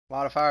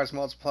Modifiers,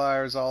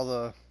 multipliers, all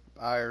the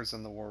ires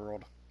in the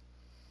world.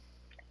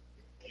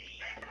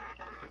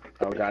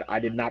 Oh god, I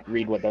did not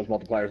read what those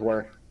multipliers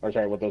were. Or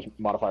sorry, what those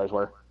modifiers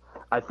were.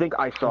 I think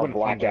I It saw wouldn't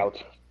fun though.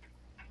 blackout.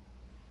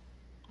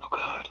 Oh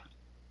god.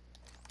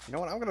 You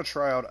know what? I'm gonna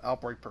try out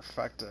Outbreak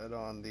Perfected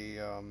on the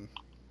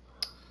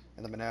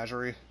in the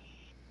Menagerie.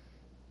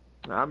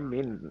 I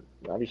mean,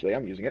 obviously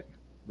I'm using it,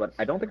 but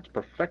I don't think it's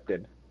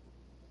perfected.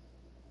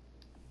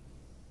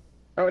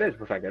 Oh, it is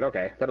perfected.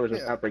 Okay, I thought it was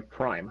just Yeah, Outbreak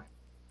Prime.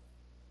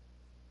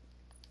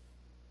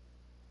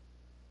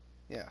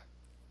 yeah.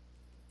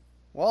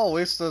 Well, at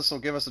least this will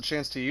give us a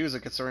chance to use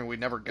it, considering we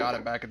never got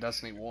it back in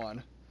Destiny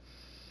 1.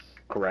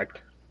 Correct.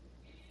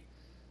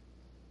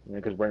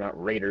 Because we're not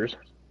raiders.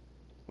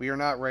 We are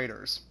not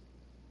raiders.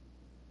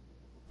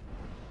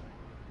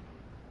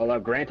 Although,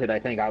 granted, I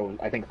think I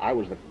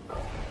was the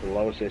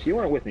closest. You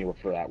weren't with me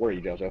for that, were you,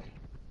 Joseph?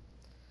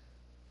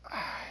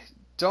 I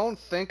don't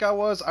think I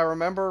was. I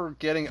remember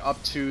getting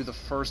up to the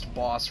first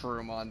boss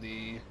room on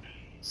the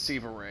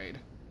Siva raid.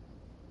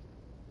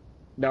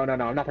 No, no,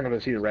 no. I'm not talking about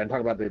the Cedar Red. I'm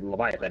talking about the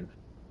Leviathan.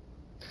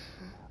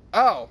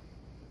 Oh.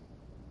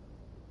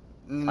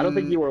 I don't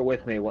think you were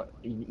with me.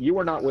 You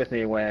were not with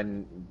me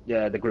when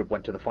the group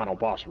went to the final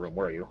boss room,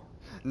 were you?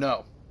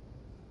 No.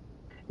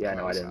 Yeah, No,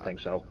 no, I was didn't not. think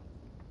so.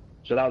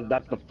 So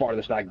that's the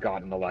farthest I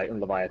got in the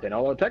Leviathan.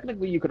 Although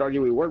technically, you could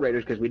argue we were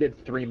raiders because we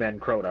did 3-man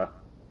Crota.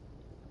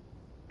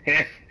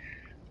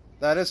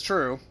 That is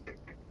true.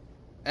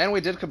 And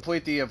we did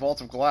complete the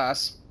Vault of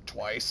Glass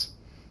twice.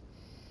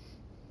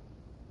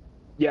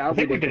 Yeah, I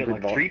think we did did it complete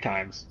like the vault. 3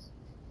 times.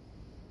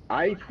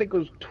 I think it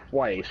was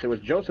twice. It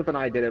was Joseph and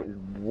I did it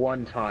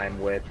one time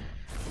with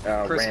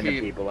random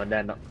people, and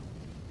then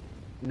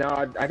no,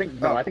 I think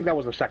that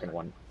was the second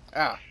one.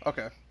 Ah,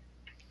 okay.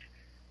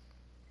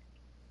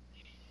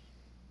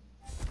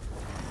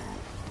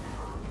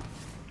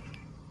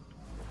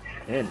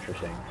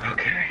 Interesting.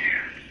 Okay.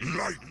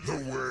 Light the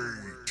way,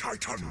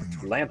 Titan.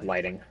 Lamp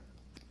lighting.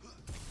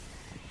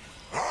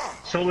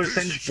 Solar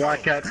Singe,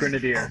 Blackout,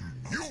 Grenadier.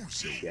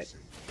 Music. Shit.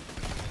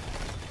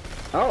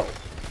 Oh.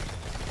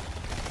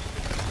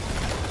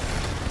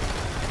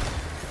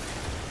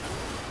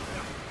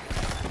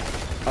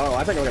 Oh,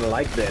 I think I'm gonna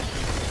like this.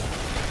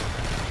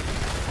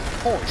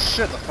 Holy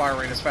shit, the fire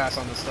rate is fast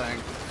on this thing.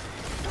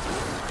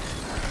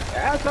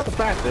 Yeah, it's not the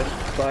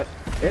fastest, but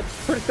it's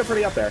still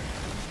pretty up there.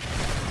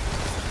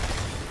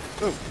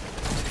 Ooh.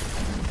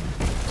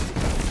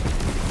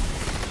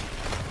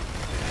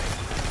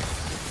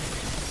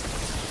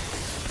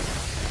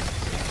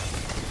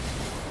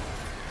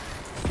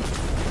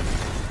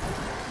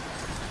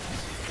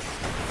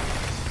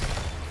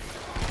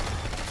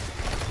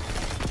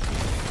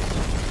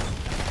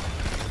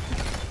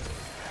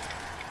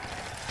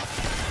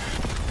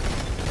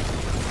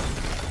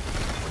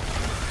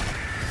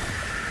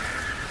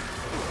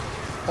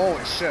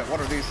 Holy shit, what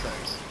are these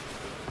things?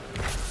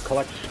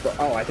 Collect.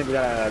 Oh, I think we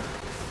gotta.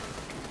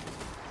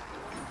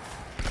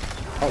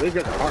 Oh, these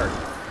guys are hard.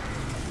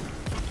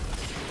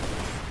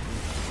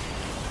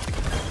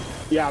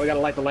 Yeah, we gotta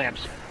light the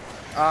lamps.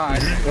 Ah, I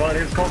see. Well, it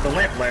is called the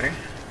lamp lighting.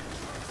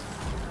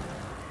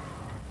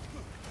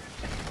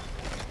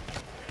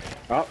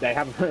 Oh, they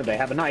have they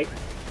have a knight.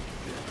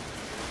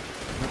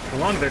 For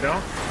long they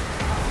don't.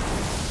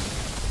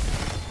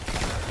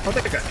 I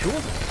think I got 2 of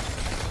them.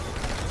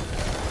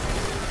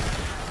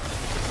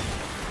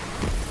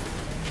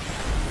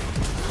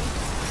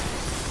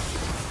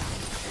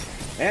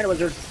 And a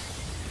wizard.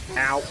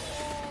 Ow.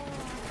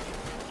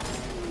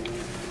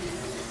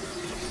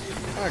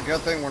 Ah,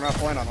 good thing we're not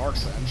playing on Arc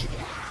Singe.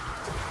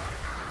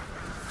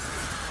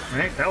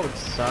 Right, that would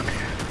suck.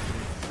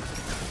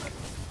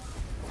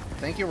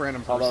 Thank you,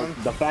 random Although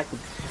person. the fact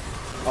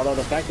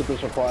that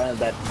this requires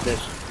that this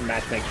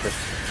match makes for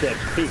 6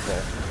 people.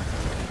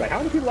 Like, how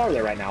many people are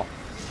there right now?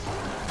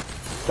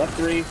 That's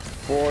 3,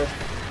 4,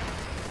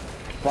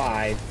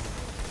 5.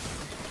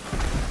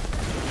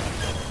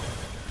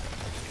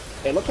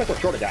 It looks like we're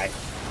short a guy.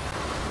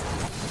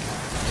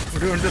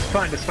 We're doing just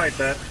fine despite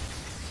that.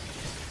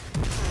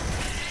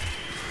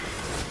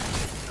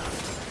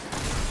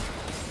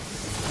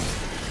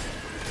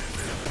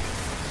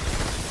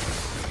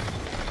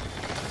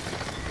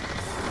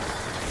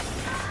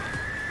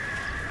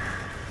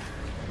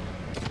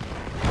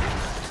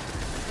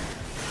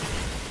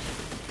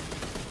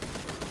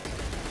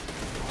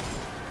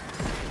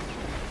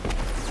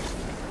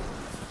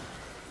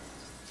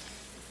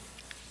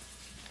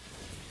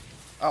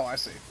 Oh, I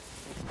see.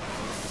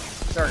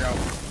 There we go.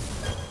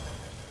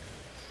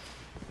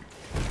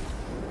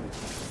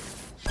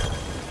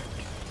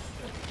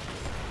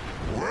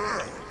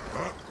 Well,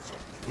 that was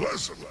a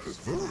pleasant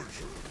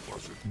diversion,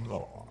 was it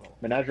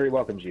not? Menagerie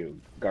welcomes you,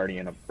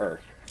 Guardian of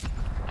Earth.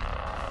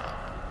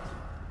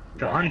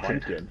 The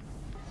Hunted.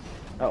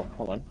 Oh,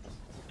 hold on.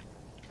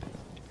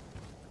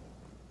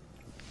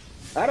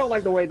 I don't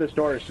like the way this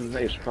door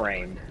is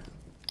framed.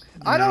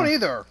 I don't No.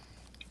 either.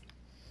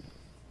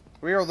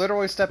 We are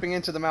literally stepping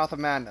into the mouth of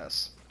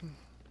madness.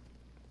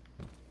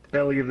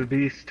 Belly of the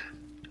Beast.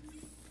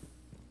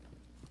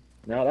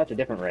 No, that's a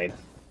different raid.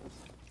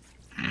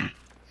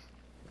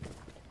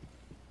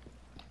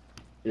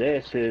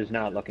 This is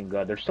not looking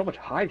good. There's so much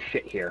hive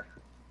shit here.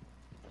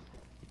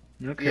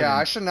 Okay. Yeah,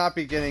 I should not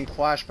be getting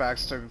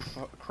flashbacks to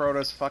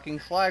Crota's fucking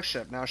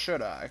flagship, now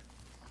should I?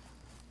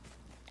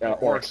 Orcs,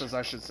 Orcs. as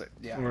I should say.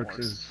 Yeah, Orcs orcs.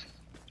 is...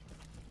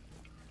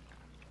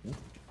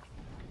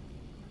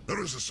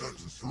 There is a certain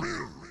thrill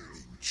in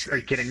chase, Are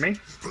you kidding me?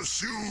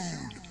 pursued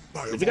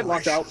by a Did you get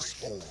locked out?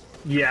 voracious horde.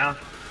 Yeah.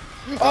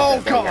 Oh,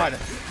 Okay, there we go. God!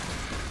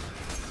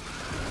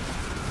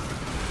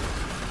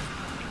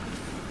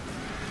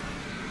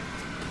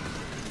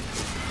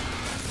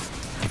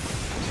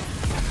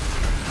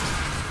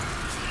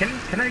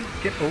 Can I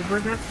get over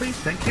that, please?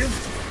 Thank you.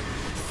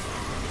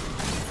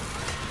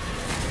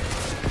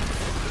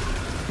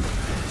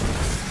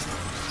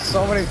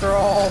 So many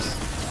thralls!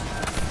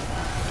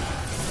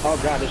 Oh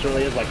god, this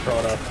really is like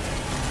Crota.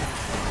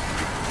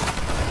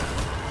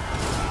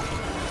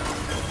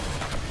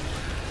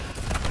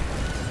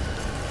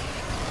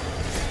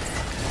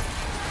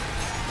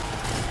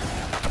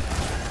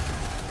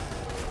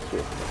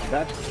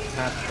 That's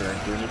capturing.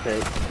 Do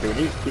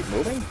we need to keep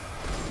moving?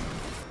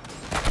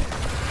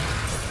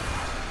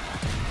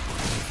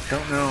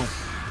 Don't know.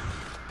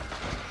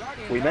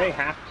 We may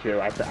have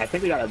to. I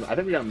think we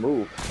gotta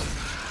move.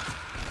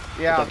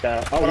 Yeah,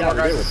 But, oh one yeah, of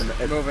our we do. guys is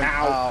It's moving.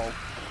 ow. Ow.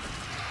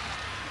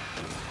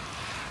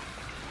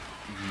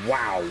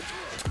 Wow.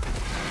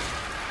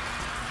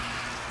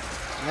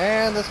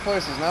 Man, this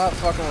place is not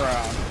fucking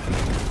around.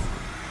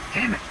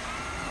 Damn it.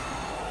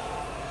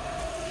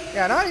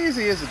 Yeah, not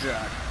easy, is it,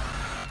 Jack?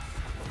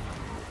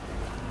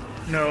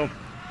 No.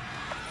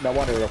 No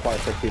wonder it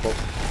requires 6 people.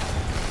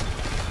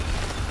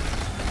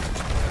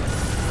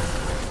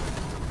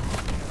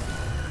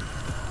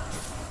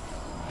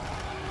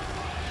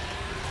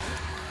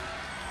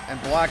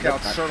 And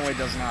Blackout Yep. certainly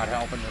does not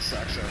help in this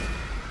section.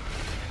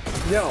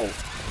 No.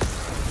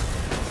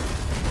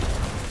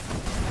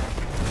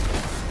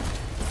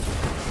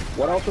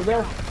 What else was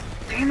there?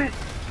 Damn it.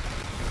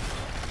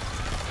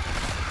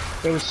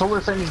 There was Solar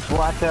Things,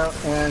 Blackout,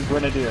 and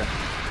Grenadier.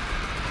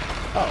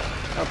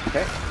 Oh,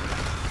 okay.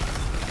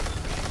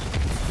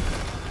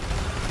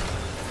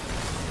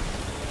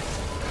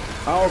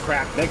 Oh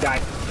crap, big guy,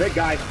 big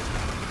guy.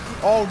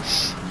 Oh,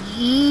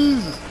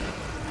 jeez!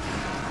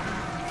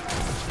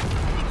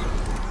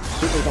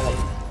 Super's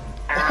almost.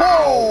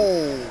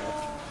 Oh!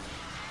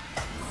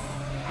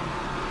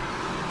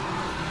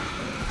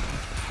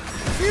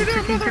 You there,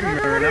 Freaking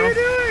motherfucker, Murdo. what are you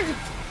doing?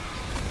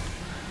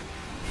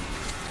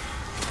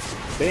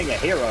 Being a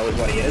hero is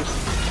what he is.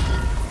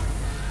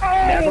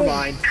 Never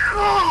mind.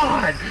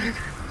 God!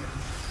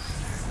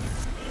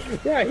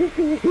 Yeah, he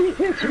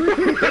hits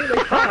really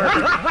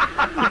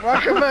hard.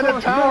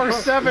 Recommended power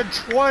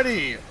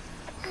 720!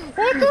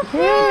 What the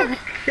fuck?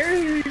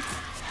 Okay.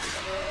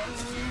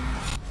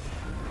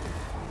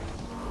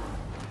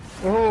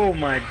 Oh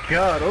my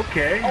god,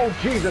 okay. Oh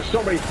Jesus,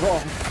 so many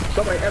throws,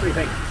 so many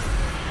everything.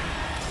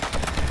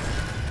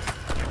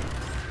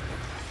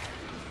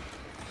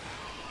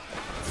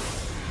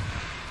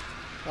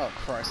 Oh,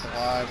 Christ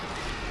alive.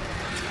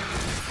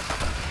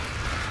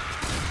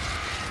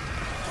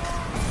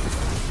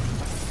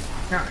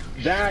 God,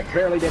 That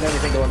barely did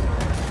anything to him.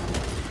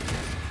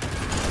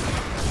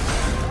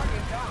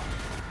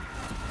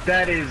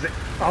 that is...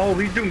 Oh,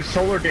 he's doing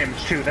solar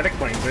damage too. That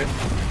explains it.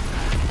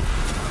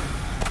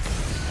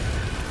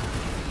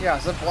 Yeah,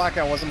 so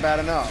Blackout wasn't bad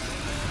enough.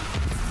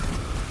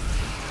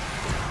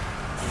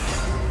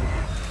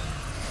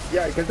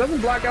 Yeah, because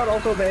doesn't Blackout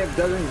also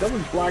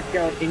doesn't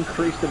Blackout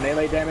increase the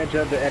melee damage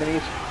of the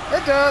enemies?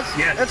 It does!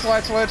 Yes. It's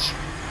light switch.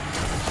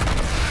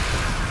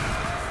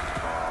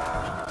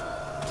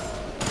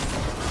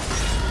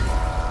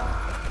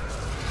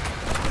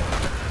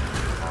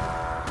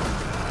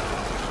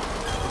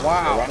 We're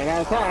Wow. running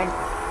out of time.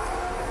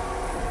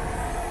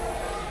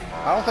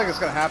 I don't think it's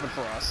gonna happen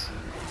for us.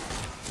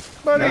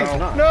 Buddy! No, it's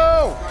not.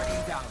 No!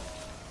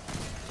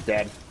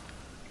 Dead.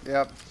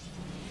 Yep.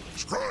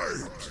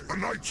 Scribes, the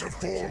knights have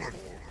fallen.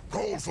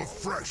 Call for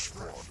fresh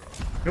fodder.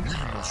 Yep. We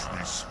must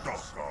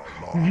restock our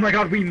Oh line. my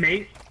god, we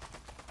made...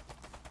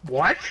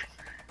 What?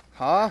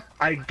 Huh?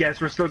 I guess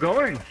we're still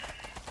going.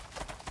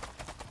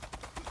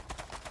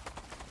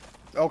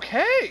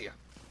 Okay!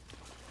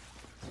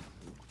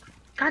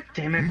 God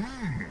damn it.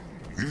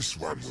 This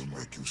one will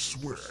make you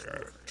sweat.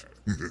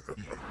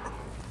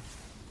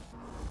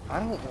 I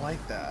don't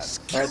like that.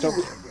 Alright, Skewer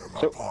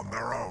them upon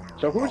their own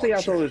so who's the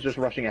asshole who's logic. just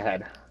rushing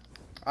ahead?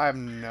 I have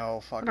no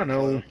I fucking don't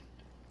clue. know.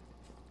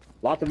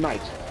 Lots of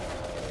knights.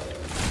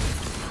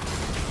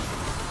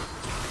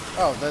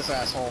 Oh, this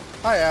asshole.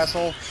 Hi,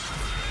 asshole.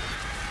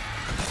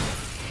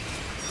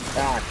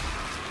 Ah,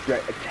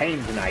 great. A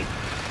tamed knight.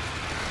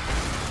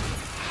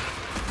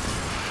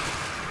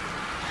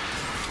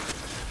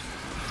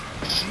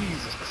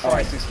 Jesus Christ,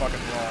 Alright. these fucking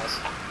walls.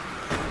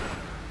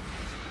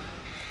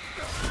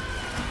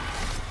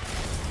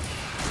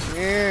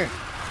 Yeah.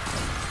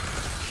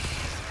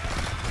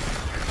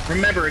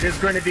 Remember, it is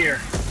Grenadier.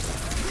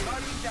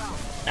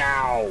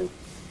 Ow.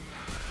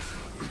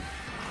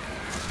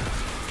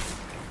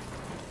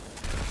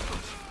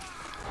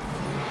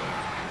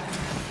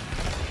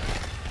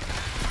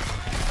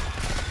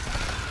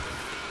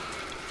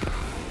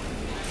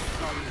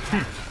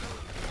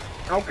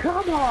 Oh,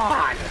 come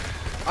on!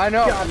 I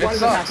know, God, why it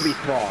does it have sucks. to be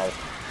Thrall?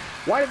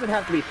 Why does it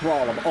have to be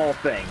Thrall of all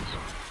things?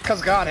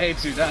 Because God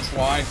hates you, that's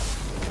why.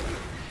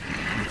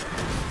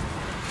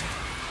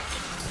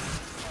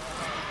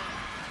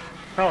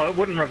 Oh, it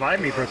wouldn't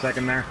revive me for a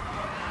second there.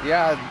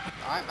 Yeah,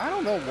 I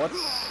don't know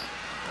what's...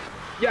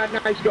 Yeah,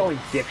 nice going,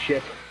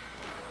 dipshit.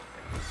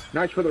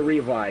 Nice for the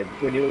revive,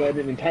 when you led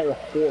an entire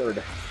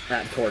horde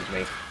towards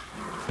me.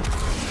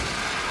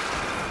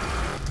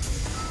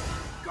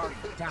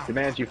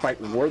 Demands you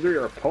fight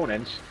worthier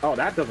opponents. Oh,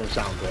 that doesn't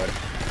sound good.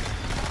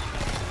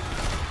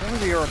 One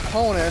of your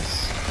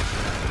opponents...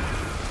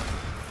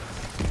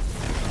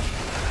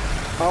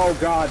 Oh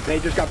god, they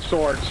just got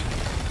swords.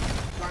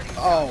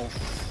 Oh,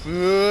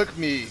 fuck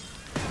me.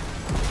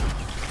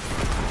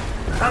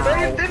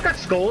 They've got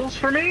skulls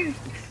for me.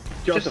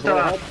 Joseph, Just, will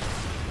help?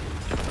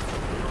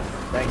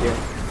 Thank you.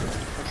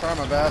 I'll try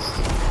my best.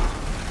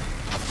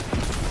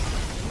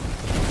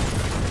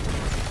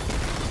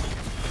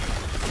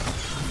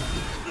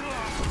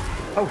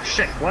 Oh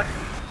shit! What?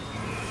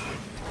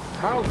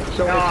 How?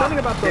 So it's something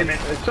about those. damn it.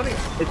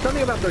 It's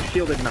something about those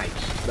shielded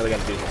knights that we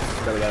gotta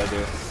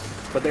do.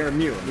 But they're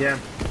immune. Yeah.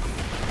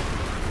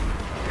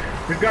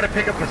 We've got to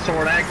pick up the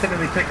sword. I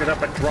accidentally picked it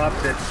up and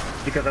dropped it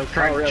because I was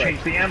trying really? to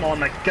change the ammo on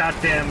my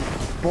goddamn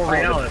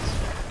Borealis.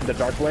 The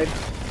dark blade.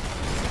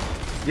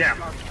 Yeah.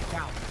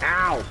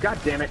 Ow! God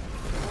damn it!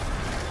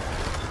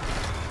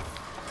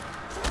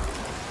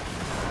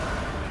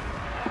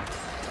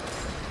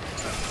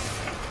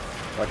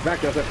 Watch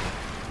back, Joseph.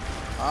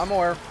 I'm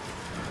aware.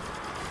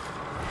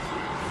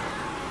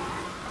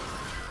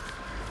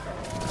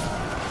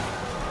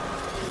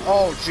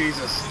 Oh,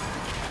 Jesus.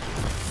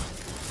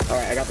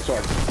 Alright, I got the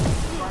sword.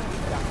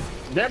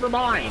 Never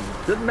mind.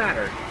 Doesn't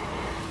matter.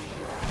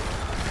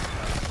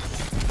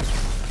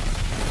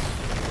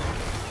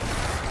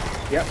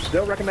 Yep,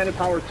 still recommended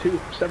power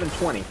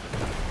 720.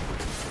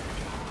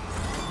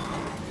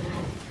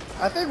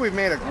 I think we've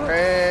made a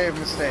grave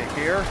mistake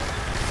here.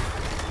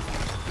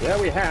 Yeah,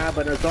 we have,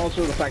 but it's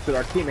also the fact that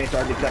our teammates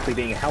aren't exactly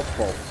being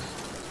helpful.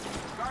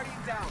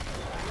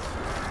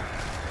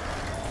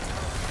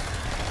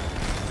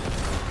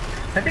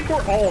 I think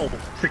we're all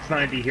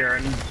 690 here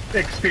and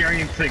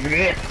experiencing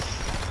this.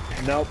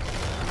 Nope.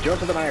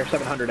 Joseph and I are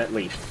 700 at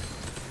least.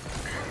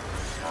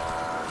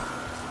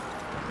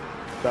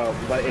 So,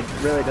 but it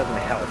really doesn't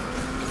help.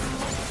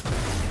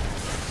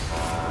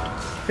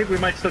 I think we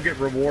might still get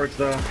rewards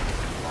though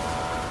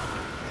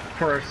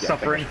for our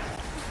suffering.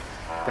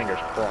 Fingers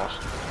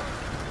crossed.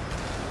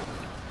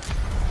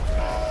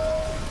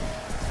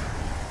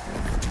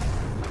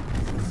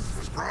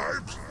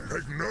 Scribes,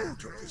 take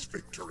note of this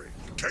victory.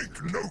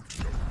 Take note.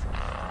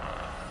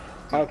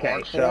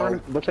 Okay,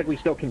 so looks like we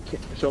still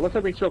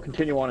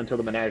continue on until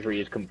the menagerie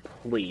is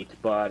complete,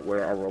 but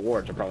where our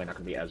rewards are probably not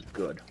going to be as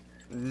good.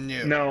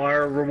 No,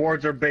 our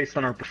rewards are based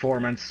on our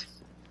performance.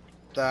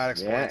 That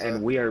explains Yeah, and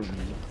it. we are,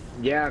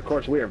 yeah, of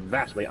course, we are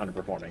vastly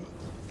underperforming.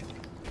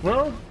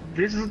 Well,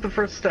 this is the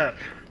first step.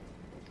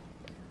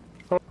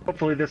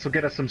 Hopefully this will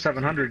get us some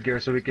 700 gear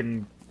so we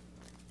can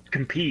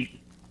compete.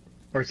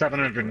 Or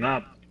 700 and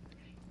up.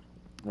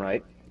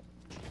 Right.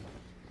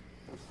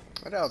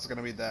 I doubt it's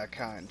gonna be that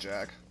kind,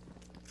 Jack.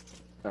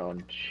 Oh,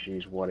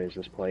 jeez, what is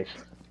this place?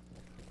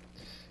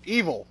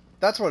 Evil.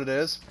 That's what it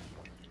is.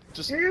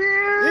 Just...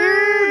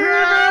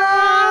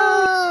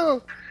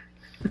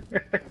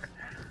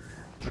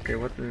 Okay,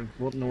 what in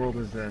the world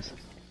is this?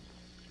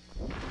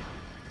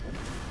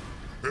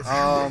 If you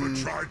ever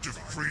tried to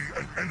free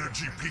an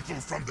energy people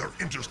from their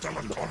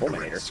interstellar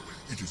conduits,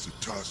 it is a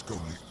task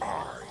only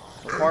I,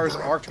 Requires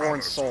Emperor Archborn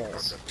Talos,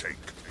 souls. can undertake.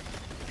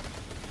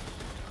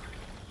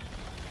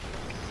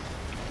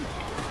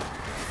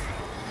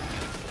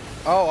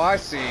 Oh, I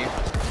see.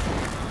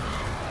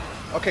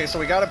 Okay, so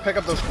we gotta pick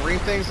up those green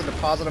things and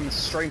deposit them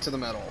straight into the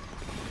metal.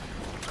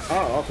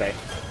 Oh, okay.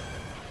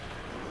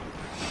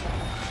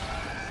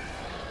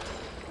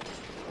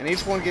 And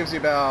each one gives you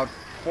about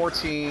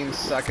 14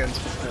 seconds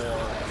before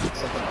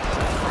something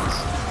happens.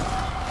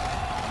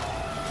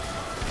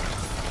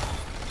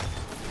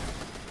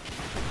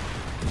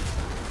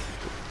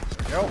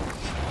 There we go.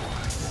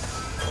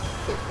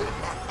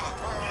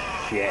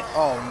 Shit.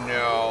 Oh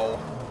no.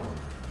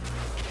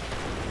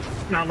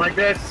 Not like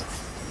this.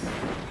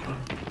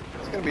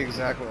 It's gonna be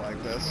exactly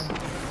like this.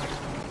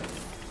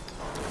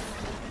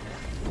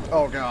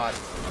 Oh god.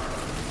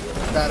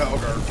 That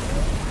ogre.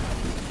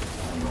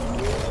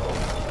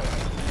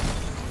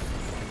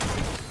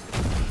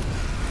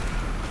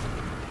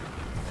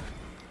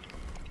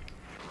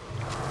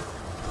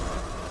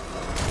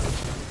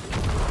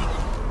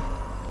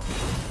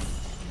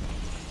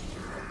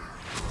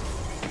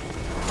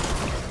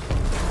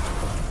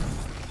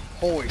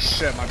 Holy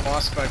shit, my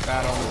boss fight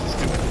battle is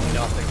doing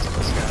nothing to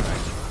this guy.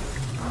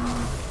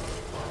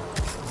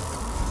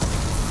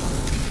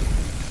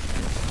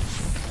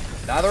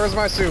 Neither is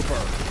my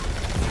super.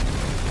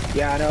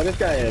 Yeah, I know, this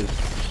guy is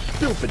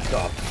stupid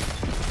tough.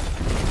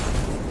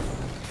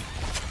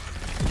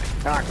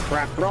 Ah,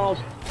 crap, thralls.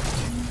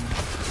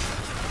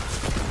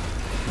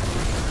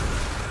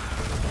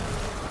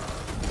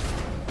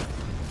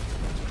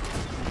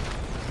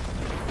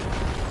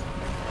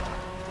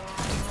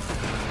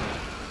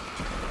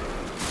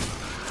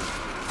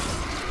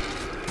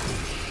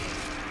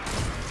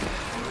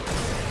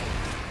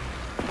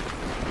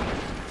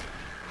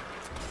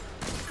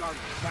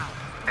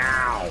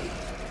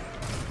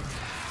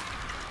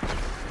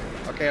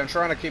 Okay, I'm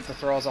trying to keep the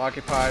thralls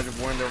occupied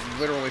when they're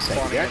literally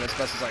spawning in as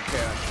best as I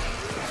can.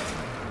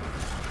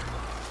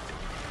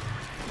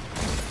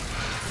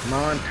 Come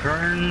on,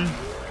 turn.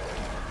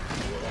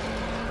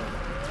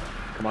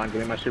 Come on,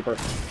 give me my super.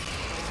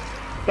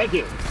 Thank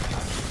you.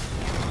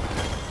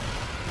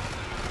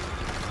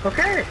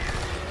 Okay.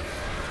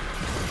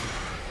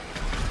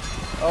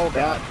 Oh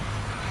god.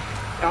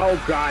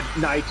 Oh god,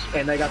 knights,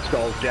 and they got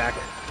skulls, Jack.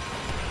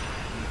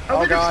 Oh,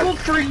 Oh, they got God. skulls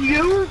for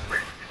you?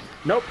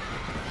 Nope.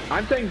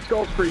 I'm saying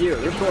skulls for you.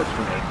 They're swords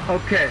for me.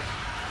 Okay.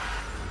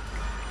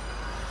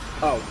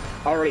 Oh,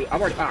 I'm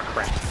already, ah,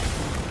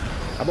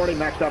 crap. I'm already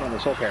maxed out on the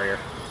soul carrier.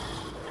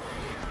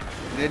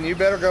 Then you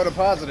better go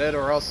deposit it,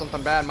 or else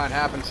something bad might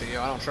happen to you.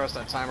 I don't trust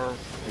that timer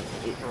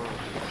for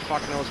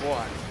fuck knows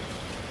what.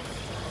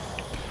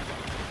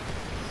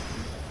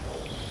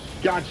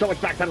 God, so much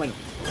backpedaling.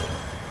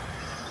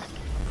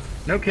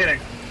 No kidding.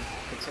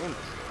 It's in.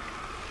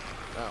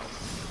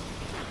 Oh.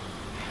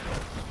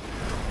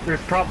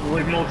 There's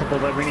probably multiple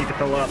that we need to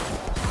fill up.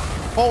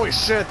 Holy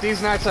shit,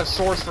 these knights have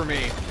swords for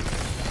me.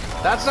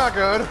 That's not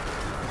good.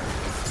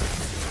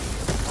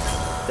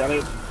 I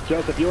mean,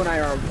 Joseph, you and I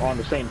are on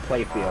the same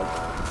playfield.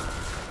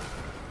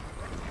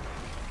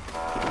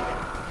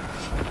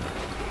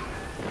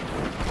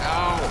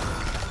 Ow.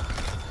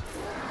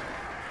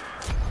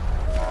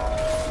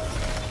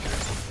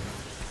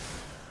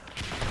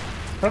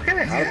 Okay.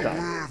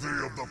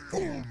 Worthy of the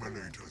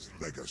Fulminator's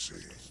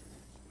legacy.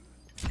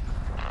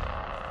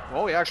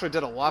 Well, we actually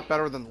did a lot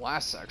better than the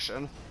last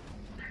section.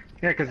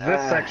 Yeah, because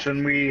this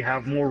section we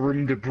have more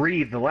room to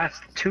breathe. The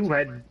last two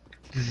had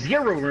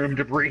 0 room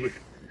to breathe.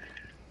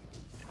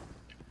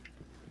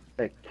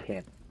 I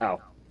can't. Oh,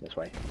 this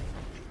way.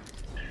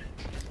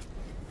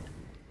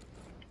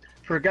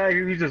 For a guy who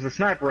uses a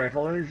sniper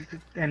rifle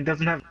and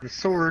doesn't have the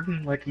sword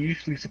like he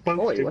usually supposed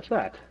Holy, to. what's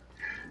that?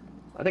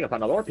 I think I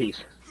found a lore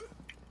piece.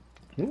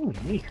 Ooh,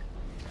 neat.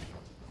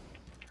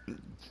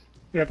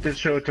 You have to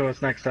show it to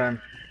us next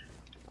time.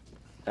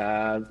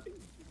 I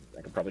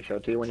can probably show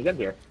it to you when you get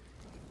here.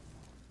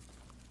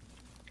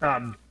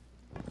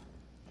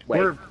 Wait,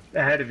 We're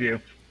ahead of you.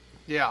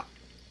 Yeah.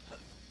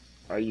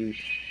 are you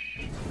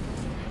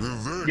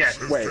This Yes,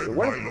 has wait, been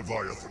what- my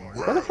Leviathan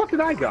Where the fuck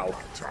did I go?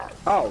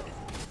 Oh,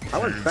 I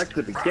went back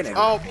to the beginning.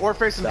 Oh, we're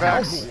facing The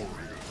hell? Vex.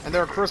 And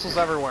there are crystals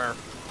everywhere.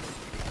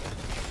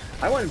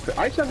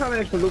 I somehow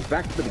managed to loop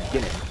back to the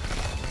beginning.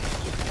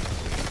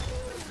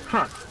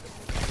 Huh.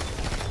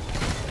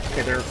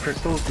 Okay, there are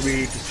crystals.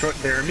 We destroy.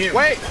 They're immune.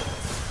 Wait!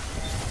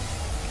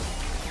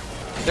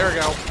 There we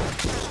go.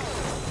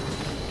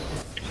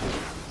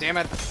 Damn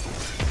it.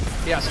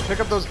 Yeah, so pick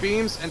up those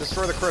beams and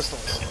destroy the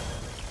crystals.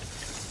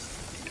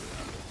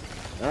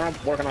 I'm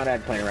working on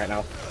ad plane right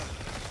now.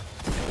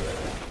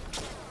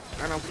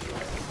 I know.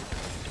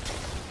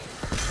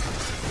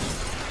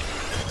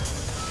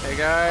 Hey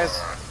guys.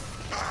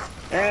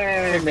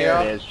 And Pick me there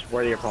up. it is.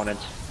 Where are the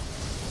opponents?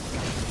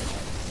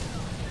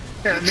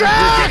 Yeah, no,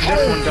 Jack! we're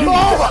getting this one done.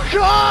 Oh my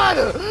god!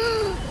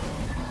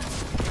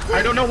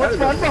 I don't know what's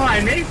wrong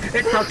behind me.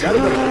 It's a That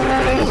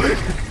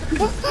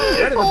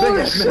is a big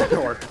ass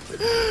minotaur.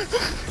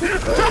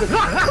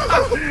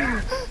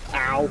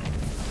 Ow.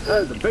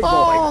 That is a big boy.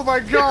 Oh my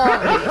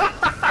god!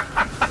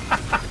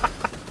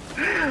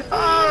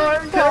 Oh,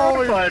 I'm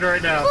terrified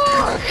right now.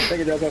 Thank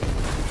you,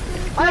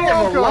 Joseph. I am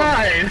welcome.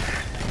 alive.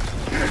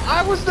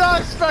 I was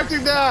not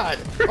expecting that!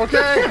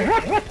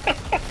 Okay?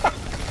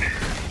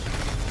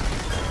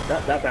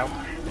 That's out.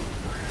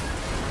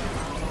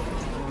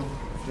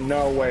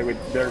 No way.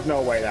 There's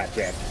no way that's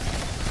it.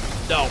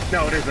 No.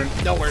 No, it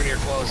isn't. Nowhere near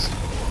close.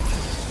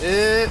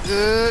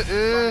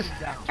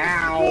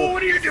 Ow.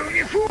 What are you doing,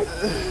 you fool?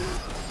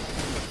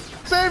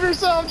 Save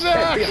yourself, Hey,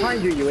 Jack!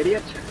 behind you, you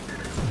idiot.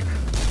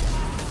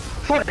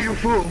 Fuck you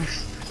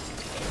fools.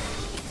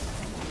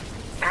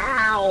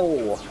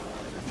 Ow.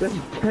 This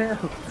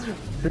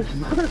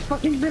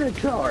motherfucking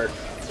minotaur.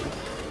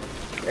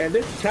 And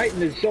this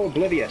titan is so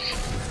oblivious.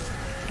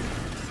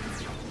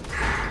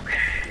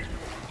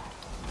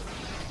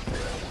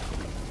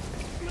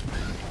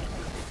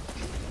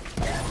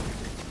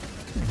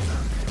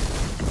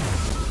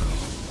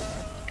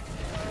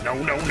 No,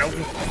 no, no.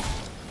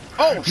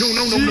 Oh,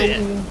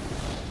 No.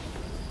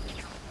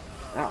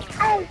 Ow.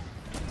 Ow!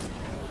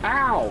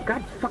 Ow!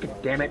 God fucking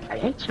damn it. I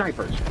hate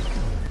snipers.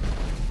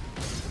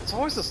 It's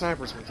always the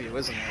snipers with you,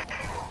 isn't it?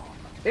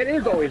 It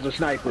is always the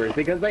snipers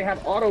because they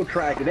have auto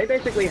track. They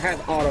basically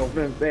have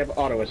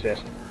auto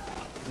assist.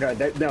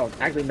 No,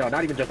 actually no,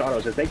 not even just auto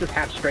assist. They just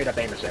have straight up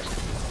aim assist.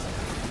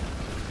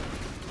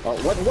 Oh,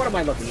 what am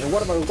I looking at?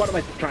 What am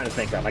I trying to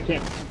think of? I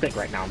can't think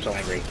right now. I'm so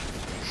angry.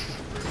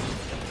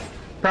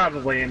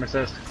 Probably aim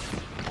assist.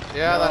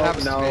 Yeah, that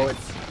happens no, to me.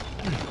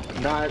 it's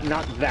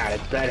not that.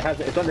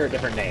 It's under a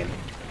different name.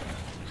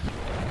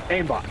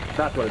 Aimbot.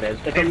 That's what it is.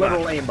 It's a Aimbot.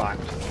 literal aimbot.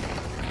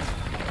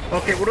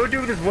 Okay, what do I do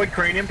with this void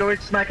cranium? Do I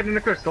smack it in the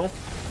crystal?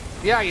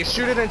 Yeah, you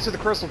shoot it into the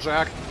crystal,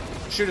 Jack.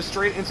 Shoot it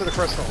straight into the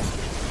crystal.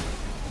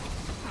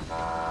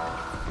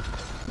 Oh,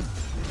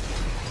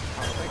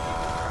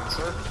 thank you,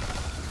 sir.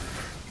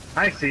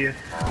 I see it.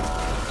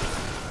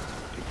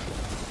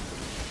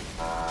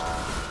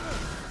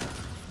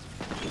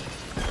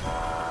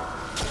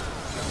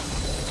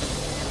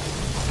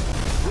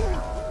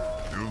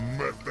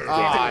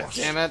 Ah,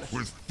 damn it.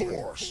 With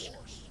force.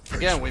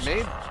 Again, we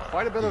made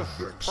quite a bit of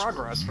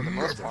progress for the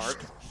most part.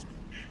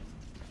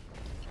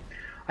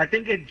 I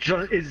think it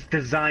is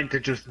designed to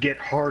just get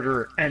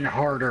harder and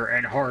harder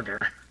and harder.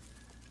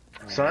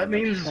 So that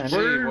means Gee,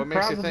 we're what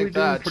makes you probably think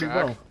doing that, pretty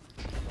Jack? well.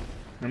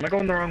 Am I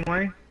going the wrong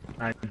way?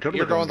 I'm totally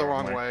You're going the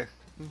wrong way.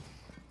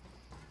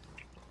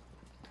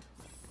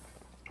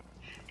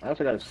 I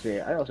also gotta see.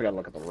 I also gotta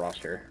look at the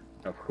roster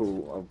of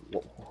who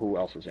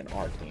else is in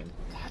our team.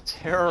 That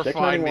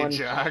terrified me,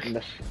 Jack.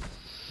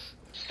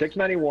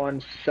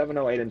 691,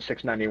 708, and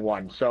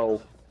 691.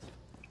 So,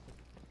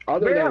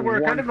 other But yeah, than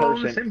we're one kind of all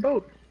in person, the same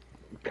boat.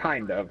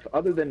 kind of.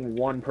 Other than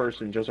one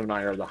person, Joseph and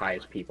I are the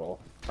highest people,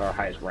 or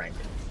highest ranked.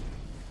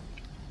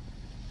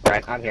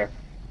 Right, I'm here.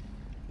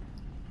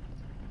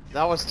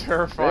 That was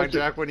terrifying, There's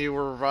Jack, when you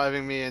were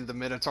reviving me and the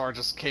Minotaur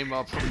just came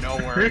up from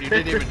nowhere and you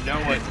didn't even know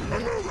it.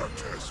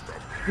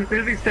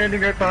 He's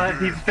standing right behind.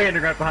 He's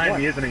standing right behind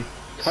me, isn't he?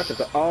 Touch it.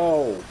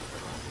 Oh,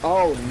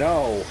 oh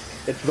no!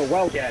 It's the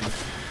well again.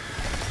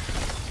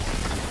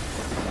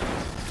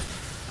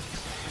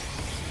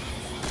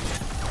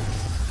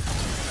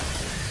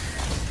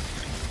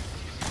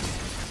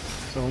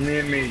 It's only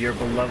in me, your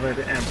beloved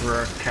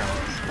Emperor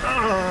Callus.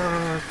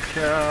 Oh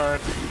god.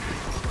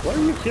 What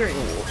are you hearing?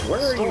 Where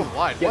are Stolen you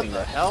light, what getting the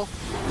this? hell?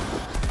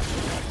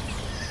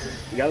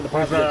 You gotta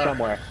deposit it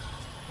somewhere.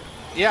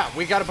 Yeah,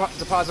 we got to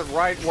deposit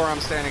right where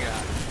I'm standing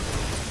at.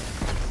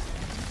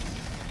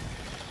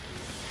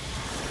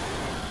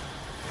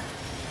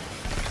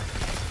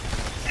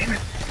 Damn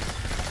it.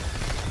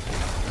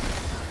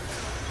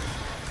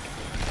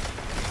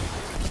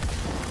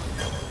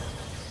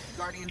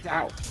 Guardian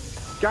down. Ow.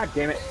 God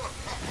damn it.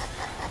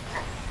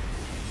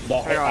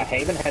 The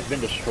haven has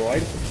been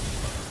destroyed?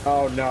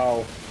 Oh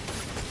no.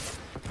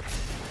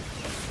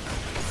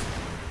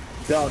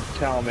 Don't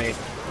tell me.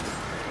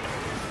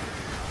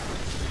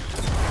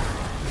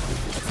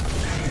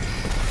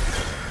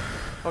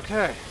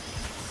 Okay.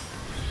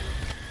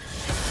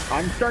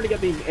 I'm starting to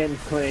get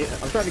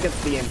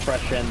the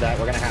impression that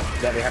we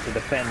have to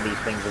defend these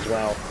things as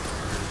well.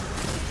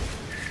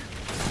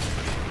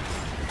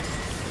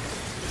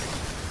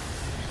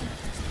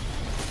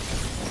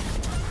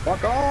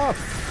 Fuck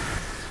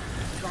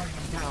off!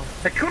 Guardian down.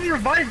 I couldn't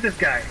revive this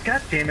guy.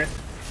 God damn it.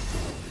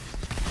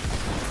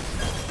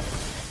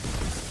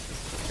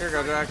 Here you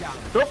go, Jack.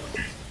 Oh.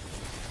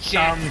 Shit.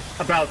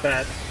 About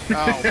that.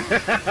 Oh.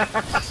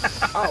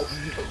 Oh.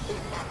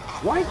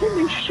 Why can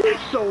they shoot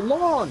so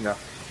long?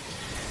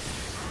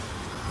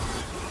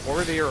 Or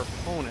are your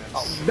opponents?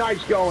 Oh,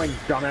 nice going,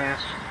 dumbass.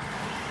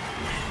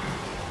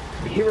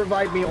 He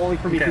revived me only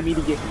for me to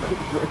immediately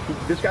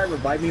get... This guy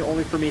revived me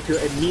only for me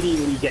to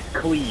immediately get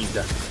cleaved.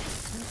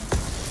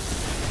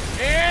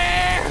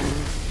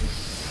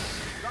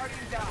 Guardian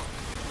down.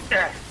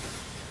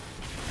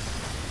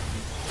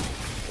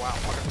 Wow,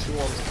 fucking 2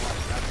 orbs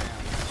left.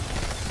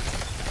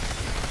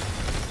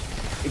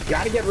 Goddamn. You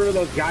gotta get rid of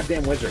those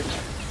goddamn wizards.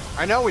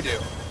 I know we do.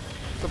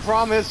 The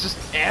problem is just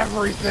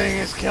everything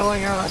is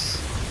killing us.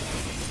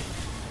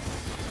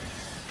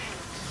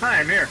 Hi,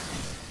 I'm here.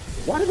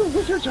 Why do the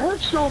wizards hurt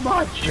so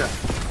much?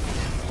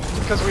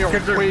 Because we are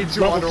way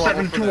too level under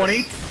level for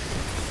 720. this.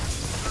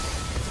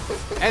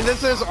 And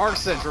this is Arc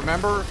Singe,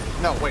 remember?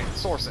 No, wait,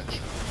 Solar Singe.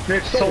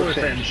 It's Solar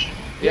Singe.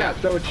 Yeah,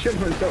 so it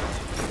shouldn't have... So...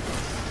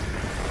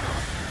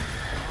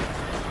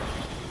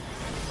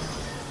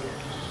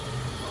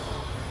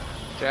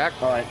 Jack?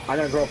 Alright, I'm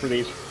gonna go for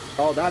these.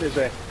 Oh, that is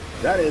an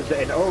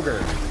ogre.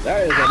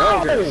 That is an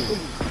ogre.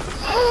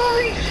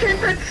 Holy shit,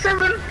 that's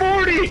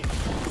 740!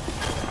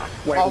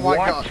 Wait, Oh my what?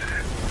 god.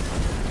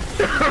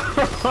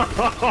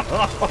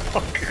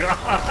 Oh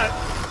god.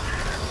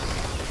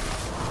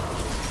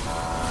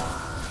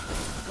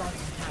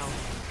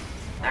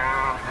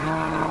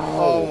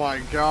 Oh my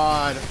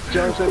god.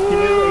 Joseph,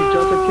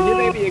 can you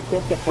maybe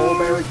equip the full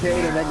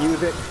barricade and then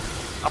use it?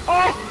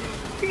 Oh!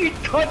 He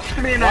touched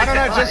me and Why don't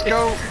I died. just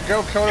go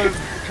code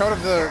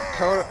of the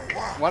code?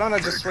 Why don't I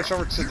just switch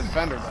over to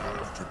Defender then?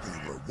 To be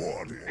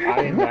rewarded.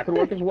 I mean, that could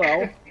work as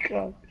well.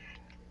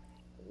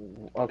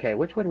 Okay,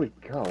 which way do we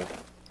go?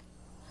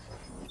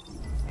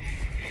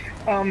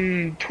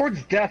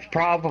 Towards death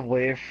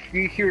probably. If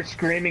you hear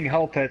screaming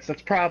hell pits,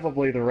 that's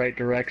probably the right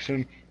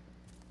direction.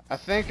 I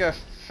think I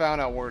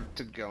found out where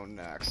to go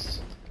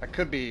next. I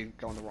could be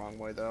going the wrong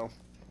way though.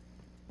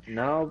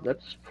 No,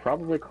 that's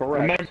probably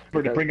correct. Remember to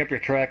because bring up your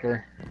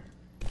tracker.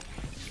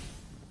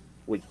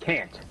 we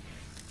can't.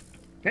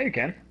 Yeah, you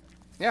can.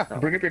 Yeah,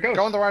 Bring up your ghost.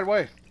 going the right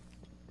way.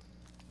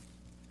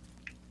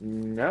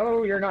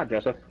 No, you're not,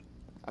 Joseph.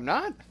 I'm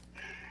not?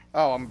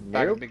 Oh, I'm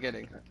back at Nope. the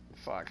beginning.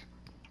 Fuck.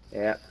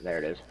 Yeah, there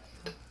it is.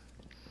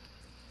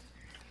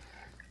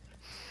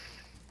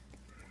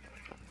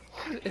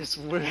 What is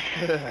with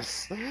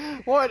this?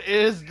 What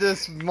is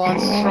this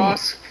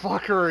monstrous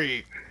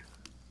fuckery?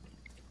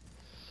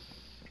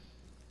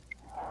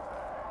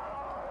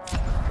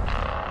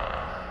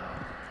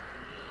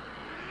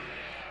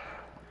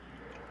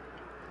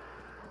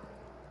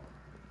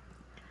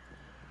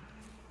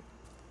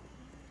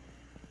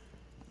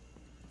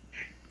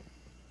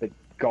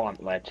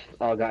 gauntlet.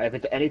 Oh god, if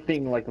it's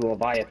anything like the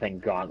Leviathan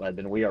gauntlet,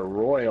 then we are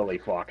royally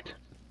fucked.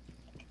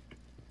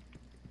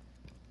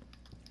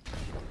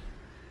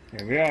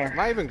 Here we are. Am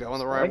I even going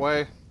the right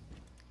way?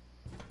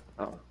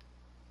 Oh.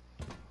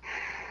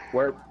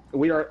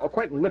 We are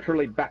quite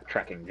literally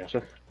backtracking,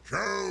 Joseph. Show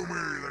me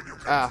that you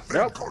can Ah, think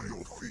nope. on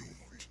your feet.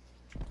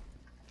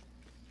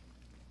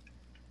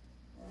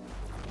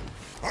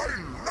 I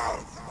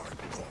love my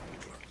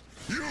gauntlet.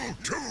 You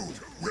too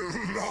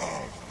will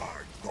love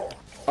my gauntlet.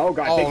 Oh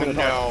god, Oh take me to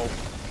the top.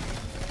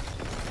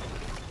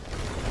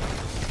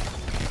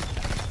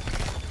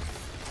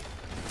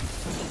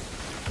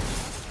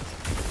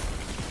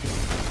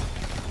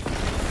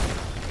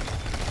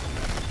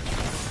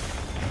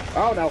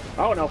 no.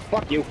 Oh no,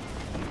 fuck you.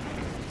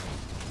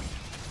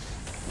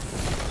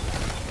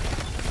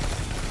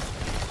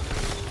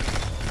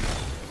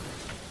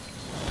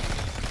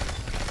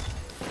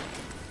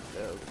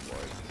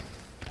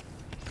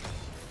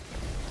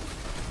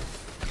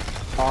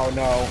 Oh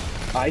no.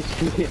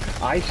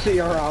 I see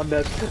around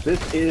us.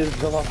 This is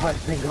the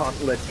Leviathan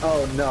Gauntlet.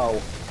 Oh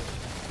no.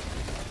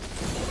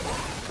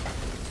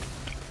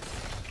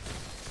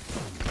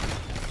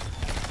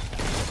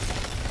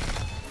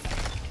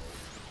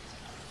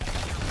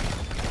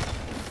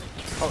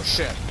 Oh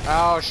shit.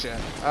 Oh shit.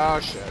 Oh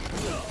shit.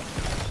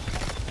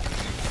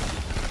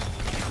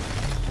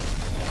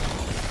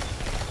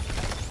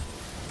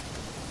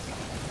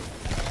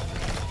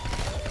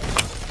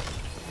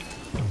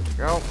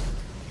 Go.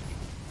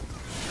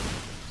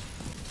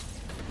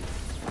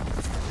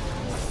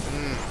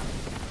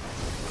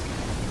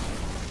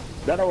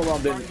 That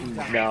overwhelm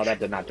didn't. No, that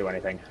did not do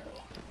anything.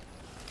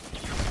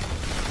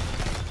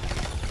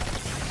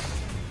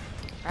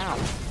 Ow.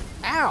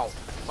 Ow!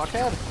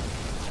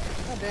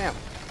 Fuckhead. God damn.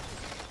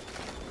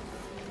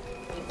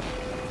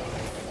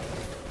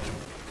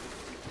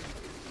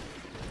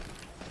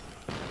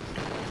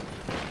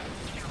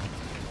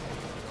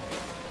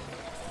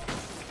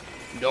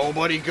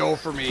 Nobody go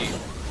for me.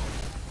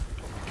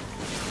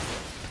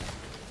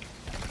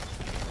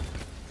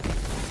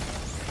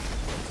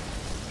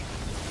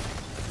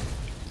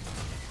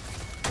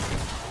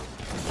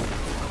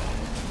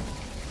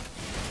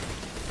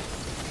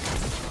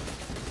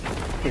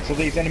 Okay, so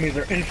these enemies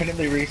are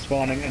infinitely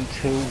respawning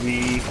until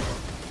we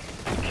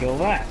kill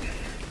that.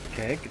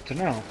 Okay, good to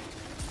know.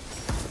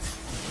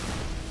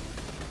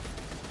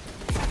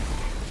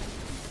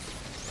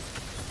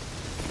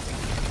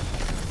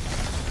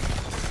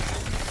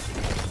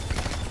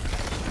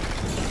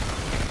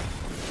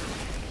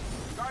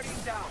 Guardian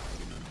down.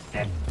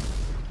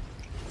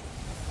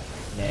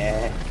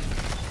 Nah.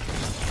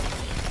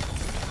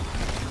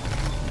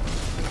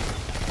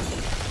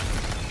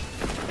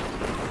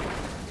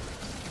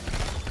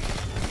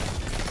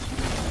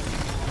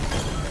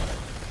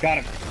 Got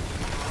him.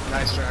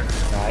 Nice tracker.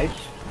 Nice.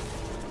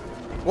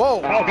 Whoa!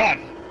 Oh god.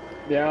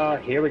 Yeah,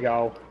 here we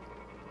go.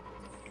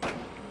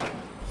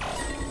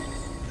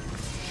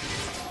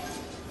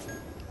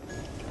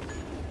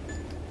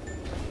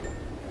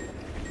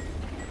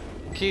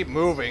 Keep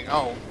moving.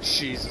 Oh,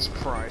 Jesus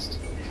Christ.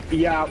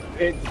 Yeah,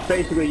 it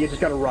basically you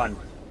just gotta run.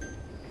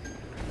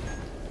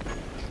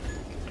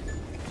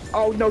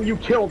 Oh no, you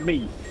killed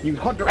me, you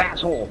hunter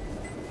asshole.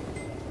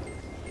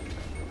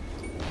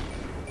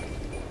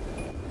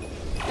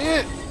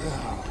 Eh.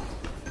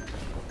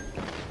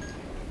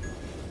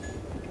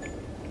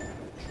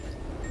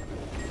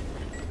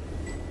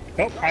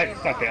 Oh,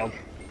 I failed.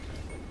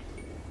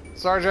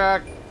 Sorry,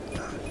 Jack.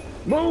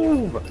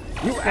 Move!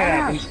 You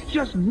ass!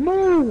 Just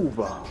move!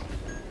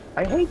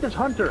 I hate this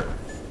hunter.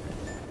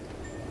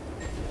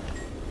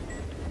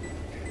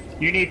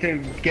 You need to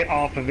get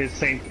off of his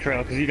same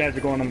trail because you guys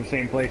are going on the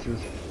same places.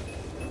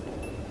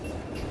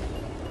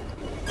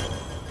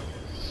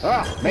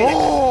 Ah, made it.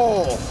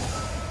 Oh!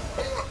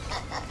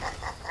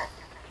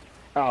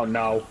 Oh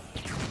no.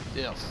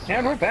 Yeah.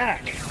 And we're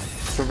back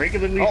for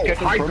regularly Oh,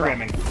 scheduled Hydra.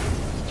 programming.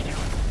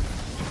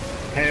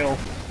 Hail.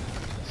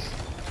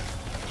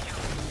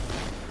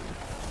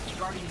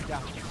 Guardian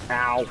down.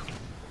 Ow.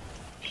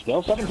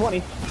 Still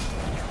 720.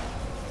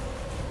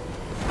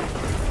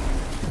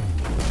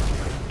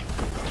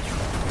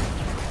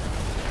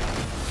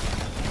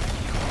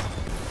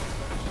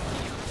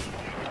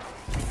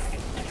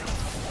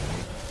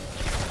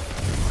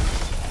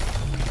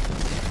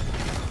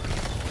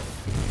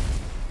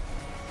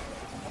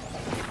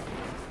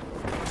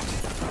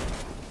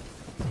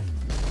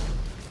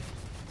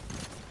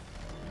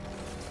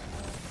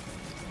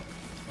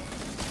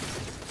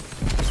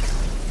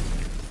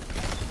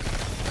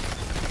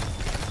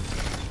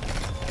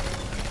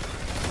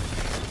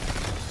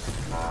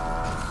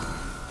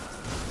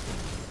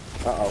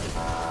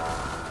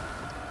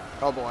 Uh-oh.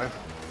 Oh boy.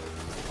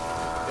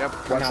 Yep, We're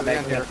close not to the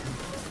end making here.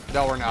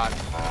 No, we're not.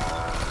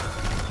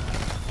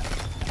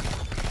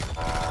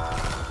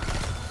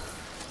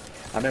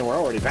 I mean, we're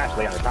already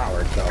vastly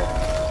underpowered, so...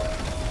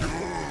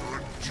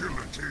 Your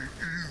agility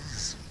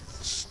is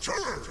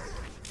stirring.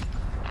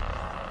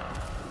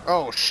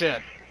 Oh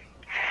shit.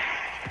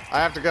 I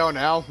have to go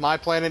now. My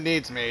planet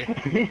needs me.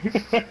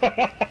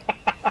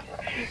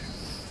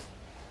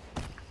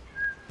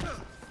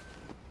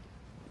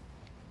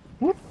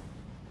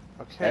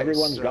 Okay,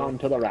 Everyone's so... gone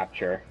to the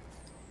rapture.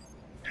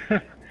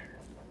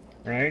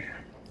 Right?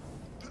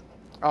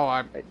 Oh,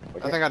 I Wait,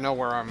 think I know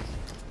where I'm...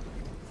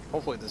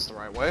 Hopefully this is the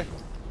right way.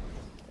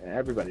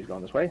 Everybody's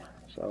going this way,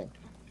 so...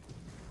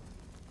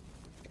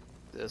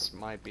 This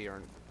might be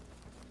our...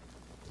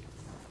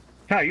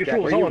 Huh, you Jack,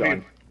 fools, where all you of going?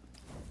 you.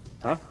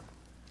 Huh?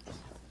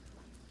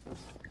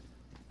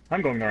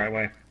 I'm going the right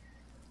way.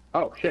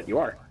 Oh, shit, you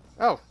are.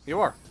 Oh, you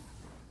are.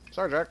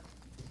 Sorry, Jack.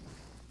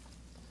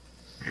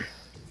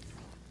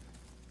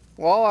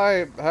 Well,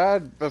 I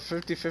had a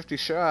 50-50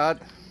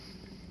 shot.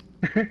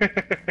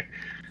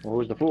 Well,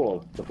 who's the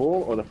fool? The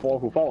fool or the fool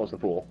who follows the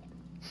fool?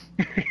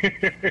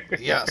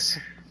 Yes.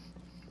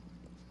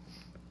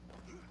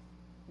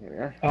 Here we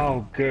are.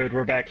 Oh, good,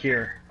 we're back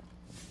here.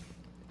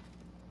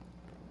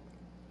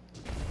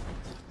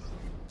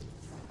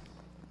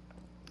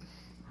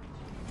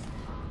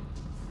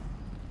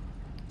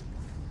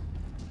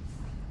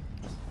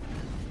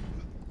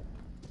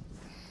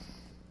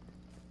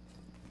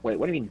 Wait,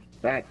 what do you mean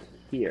back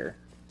here?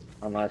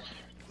 Unless...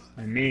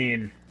 I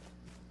mean,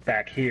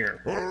 back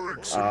here.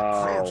 Oryx and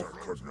Oh. Crota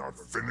could not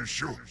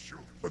finish you,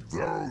 but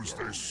those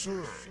they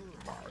served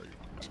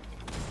might.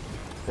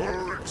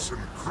 Oryx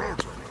and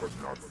Crota could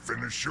not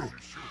finish you,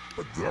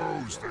 but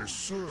those they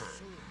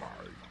served might.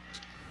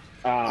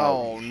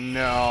 Oh,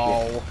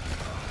 no.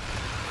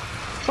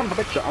 Son of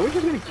a bitch, are we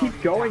just gonna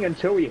keep going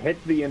until we hit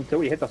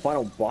the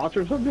final boss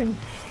or something?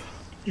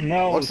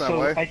 No, Looks that so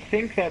way. I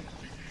think that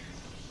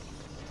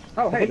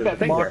Oh, I hey, think there's a that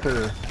thing there.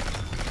 marker.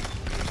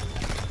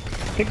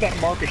 I think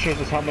that marker shows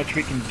us how much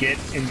we can get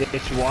in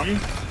this one.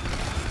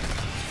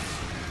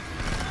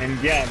 And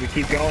yeah, we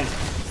keep going.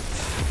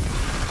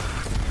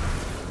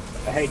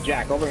 Hey,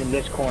 Jack, over in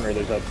this corner,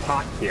 there's a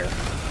pot here.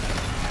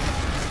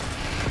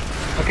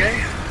 Okay.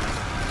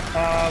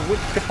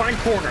 What's define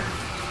corner?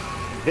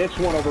 This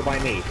one over by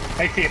me.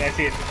 I see it. I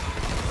see it.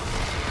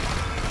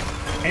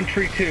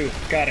 Entry 2.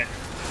 Got it.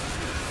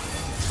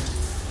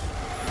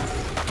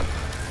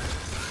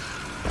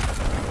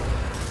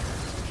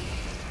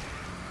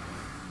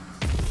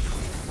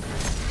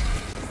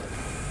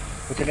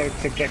 What's the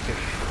next objective?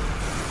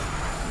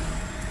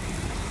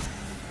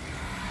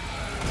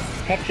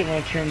 Capture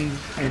lanterns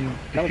and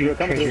defeat Come through,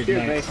 treasure excuse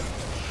me. knights.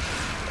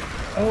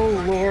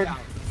 Oh lord.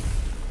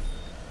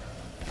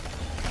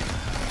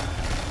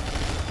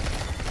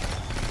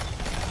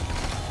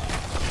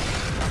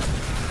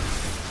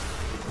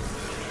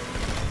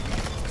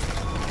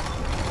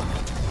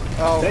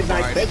 Oh,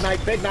 Midnight, Christ.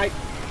 midnight, midnight.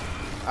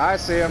 I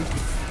see him.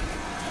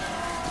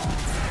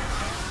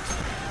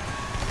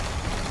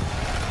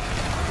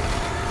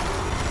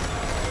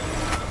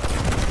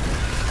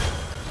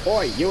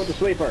 Boy, you with the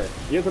sleeper.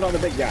 Use it on the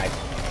big guy.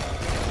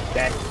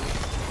 Dead.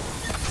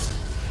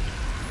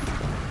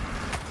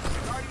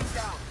 Guardian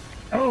down.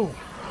 Oh.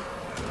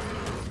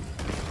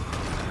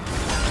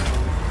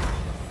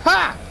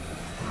 Ha!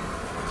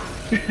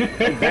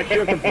 That you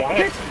have to block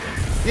it?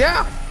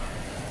 Yeah!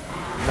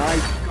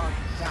 Nice.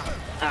 Guardian down.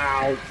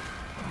 Ow.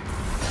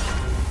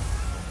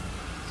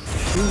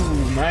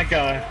 Ooh, my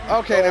god.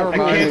 Okay, never I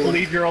can't mind.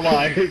 believe you're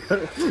alive.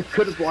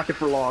 Couldn't block it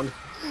for long.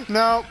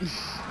 No.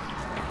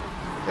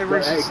 It But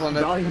reached hey, its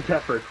limit. valiant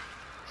effort.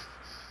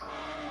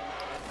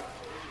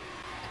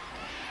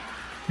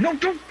 No,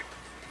 don't!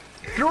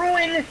 Throw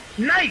in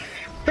knife!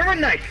 Throw a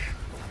knife!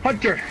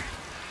 Hunter!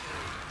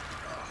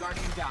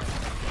 Guardian down.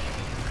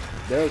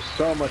 There's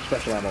so much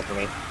special ammo for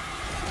me.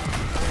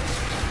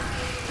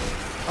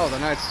 Oh, the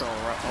knight's still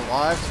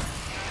alive.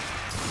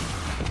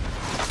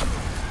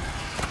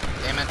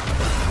 Damn it.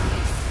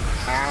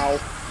 Ow.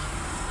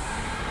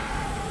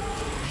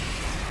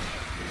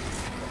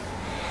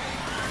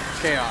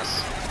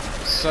 Chaos.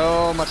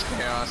 So much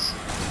chaos.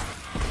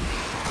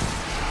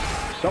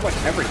 So much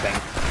everything.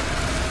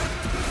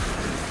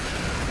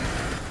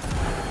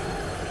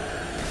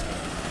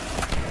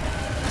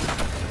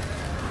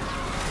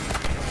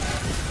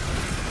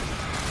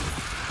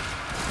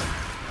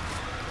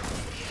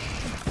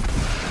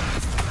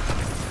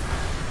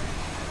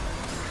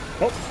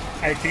 Oh,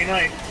 I see a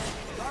knife.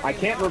 I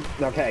can't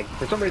okay,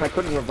 for some reason I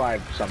couldn't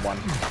revive someone.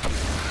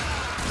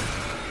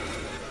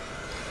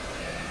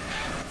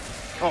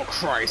 Oh,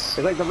 Christ.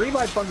 It's like the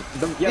revive function...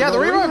 Yeah, the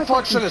revive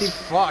function is seems-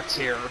 fucked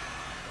here.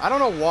 I don't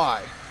know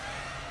why.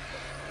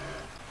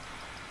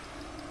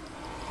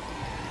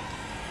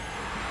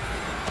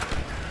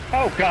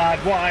 Oh god,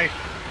 why?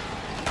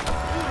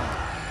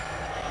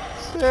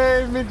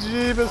 Save me,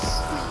 Jeebus.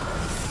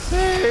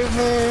 Save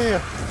me.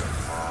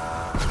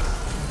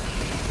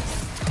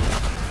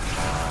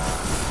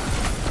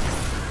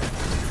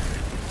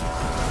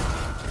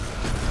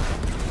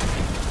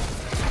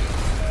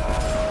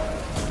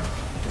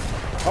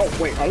 Oh,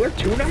 wait, are there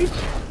two knights?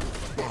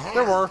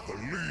 There were.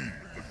 Believe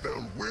that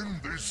they'll win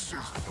this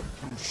system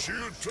through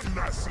sheer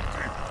tenacity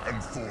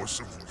and force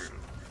of will.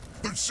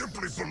 But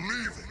simply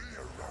believing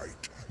they're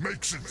right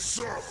makes it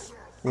so.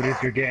 What is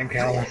your game,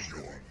 Cal?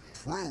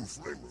 Proof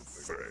they will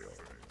fail.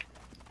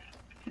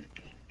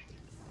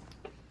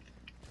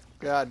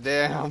 God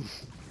damn.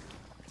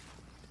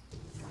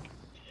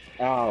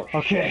 Oh,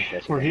 Okay,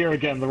 shit, this we're guy. here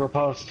again, the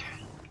riposte.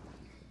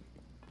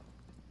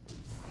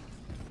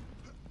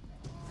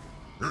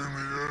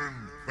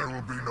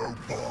 will be no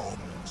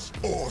bombs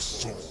or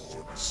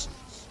swords.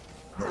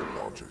 No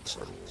logics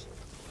at all.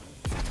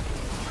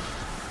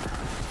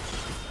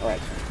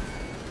 Alright.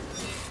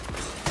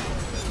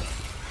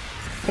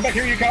 Come back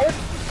here, you coward!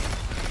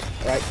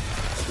 Alright.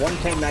 One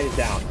Tame Knight is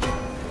down.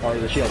 Or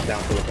the shield's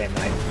down for the Tame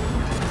Knight.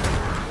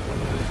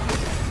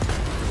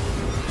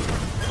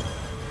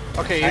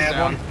 Okay, I he's have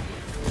down. one.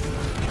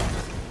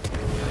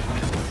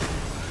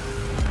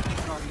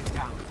 Guardian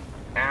down.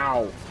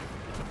 Ow.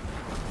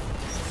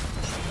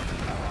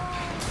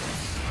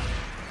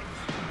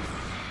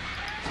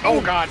 Oh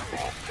god.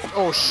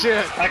 Oh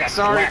shit. I got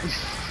Sorry. whacked.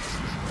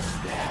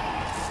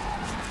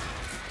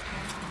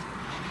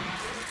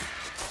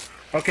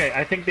 Okay,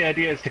 I think the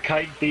idea is to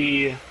kite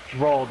the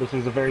thrall. This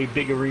is a very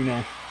big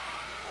arena.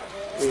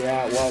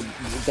 Yeah, well,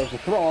 there's the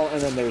Thrall, and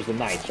then there's the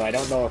Knight, so I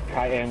don't know if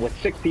and with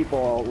 6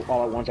 people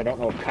all at once, I don't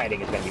know if kiting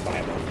is going to be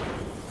viable.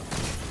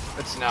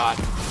 It's not.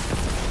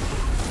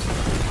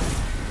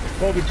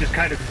 Well, we just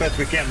kite as best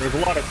we can. There's a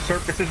lot of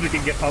surfaces we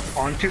can get up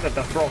onto that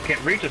the thrall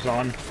can't reach us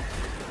on.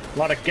 A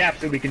lot of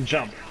gaps that we can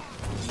jump.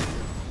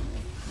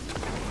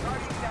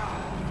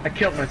 I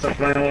killed myself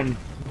with my own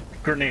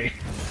grenade.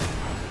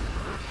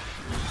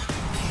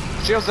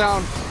 Shield's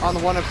down on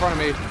the one in front of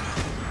me.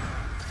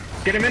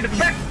 Get him into the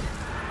back!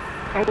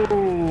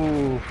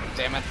 Oh,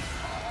 Damn it.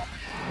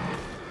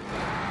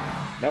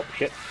 Nope,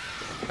 shit.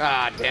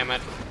 Ah, damn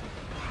it.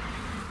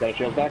 Got a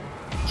shield back?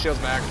 Shield's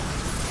back.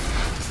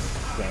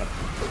 Damn it.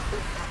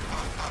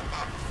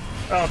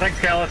 oh, thanks,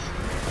 Callus.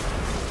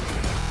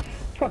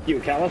 Fuck you,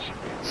 Callus.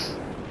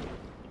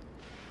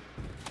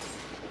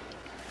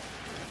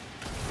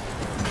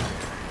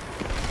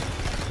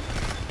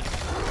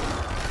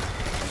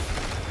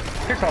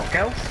 Here's all,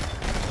 Callus.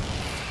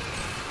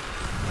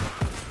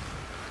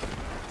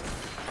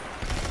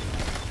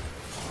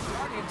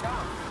 Guardian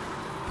down.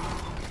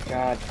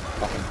 God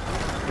fucking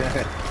damn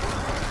it.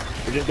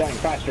 You're just dying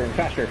faster and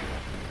faster.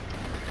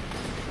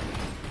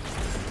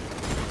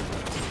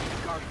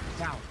 Guardian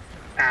down.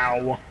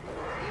 Ow.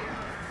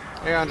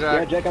 Hang on,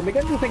 Yeah, Jack. Jack, I'm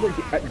beginning to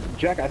think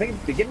Jack, I think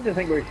I'm beginning to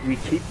think we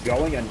keep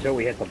going until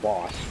we hit the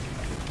boss.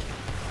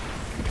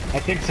 I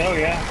think so,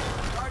 yeah.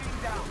 Guardian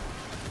down.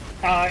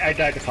 I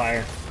died to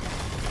fire.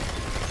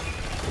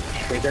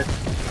 Trigger.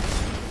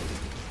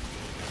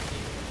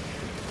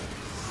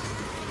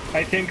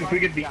 I think if we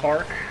get the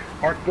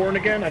Arcborn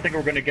again, I think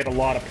we're going to get a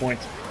lot of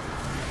points.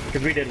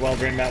 Because we did well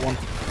during that one.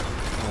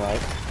 Alright.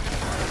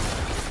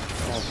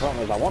 Well, the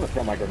problem is I want to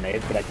throw my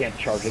grenades, but I can't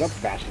charge it up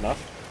fast enough.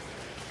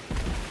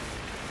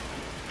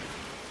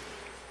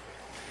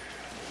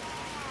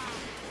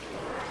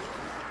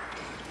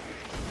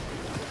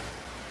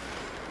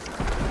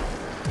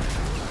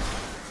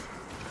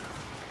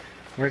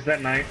 Where's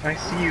that knight? I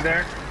see you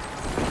there.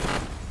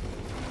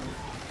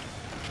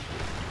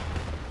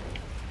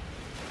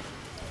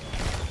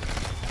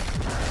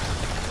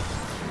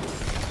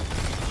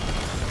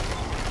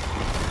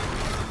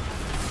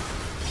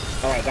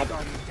 Alright,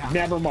 that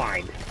never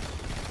mind.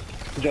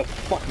 Just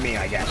fuck me,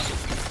 I guess.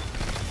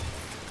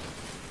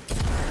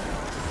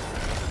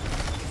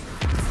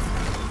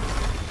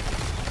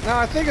 No,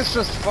 I think it's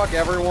just fuck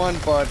everyone,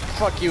 but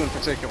fuck you in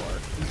particular.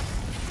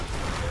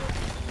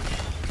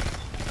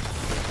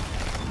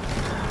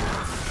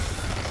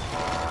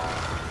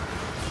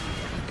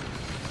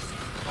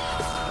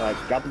 Alright,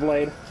 got the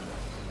blade.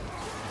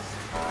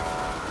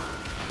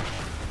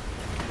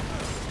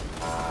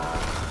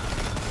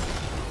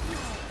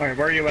 Alright,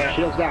 where are you at?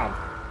 Shield's down.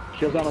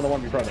 Shield's down on the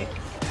one in front of me.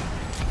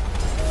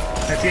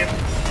 I see it.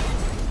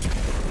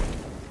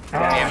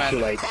 Damn it. Too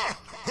late.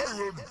 I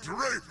will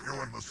drape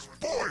you in the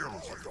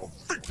spoils of your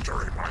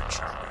victory, my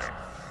champion.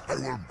 I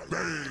will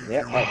bathe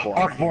Yep, you Arcborn.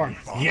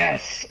 Arcborn.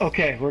 Yes.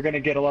 Okay, we're gonna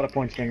get a lot of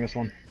points during this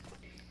one.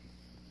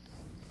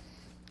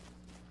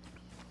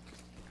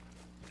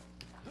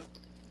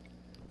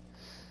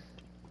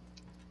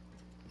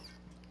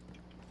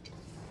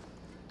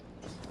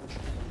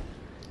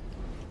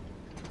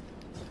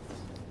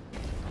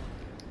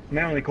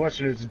 My only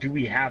question is, do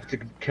we have to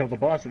kill the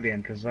boss at the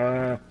end? Because,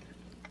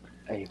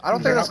 Hey, I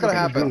don't think that's gonna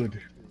happen.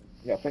 Good.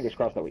 yeah, fingers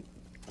crossed that we...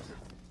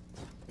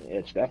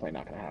 It's definitely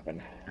not gonna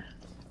happen.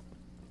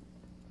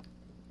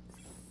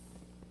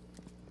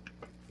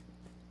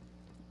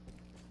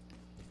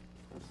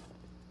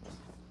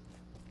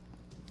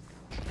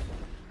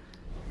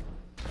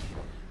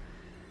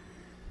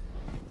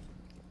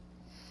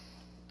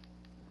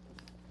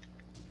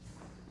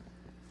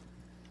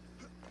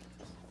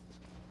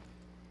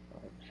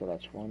 So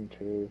that's 1,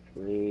 2,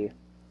 3.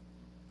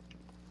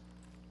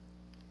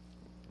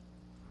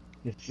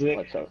 This is it.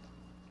 What, so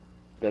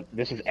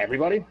this is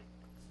everybody?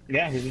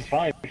 Yeah, this is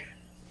 5.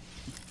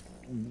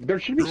 There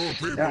should be. Your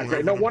people Yeah,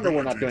 have no an wonder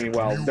we're not ability doing to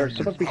well. wield There's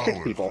supposed to be 6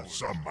 power people. that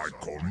some might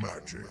call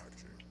magic.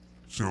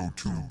 So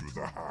too do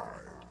the Hive.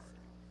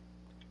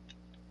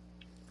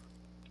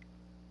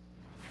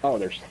 Oh,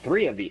 there's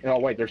 3 of these. Oh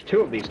wait, there's 2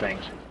 of these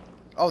things.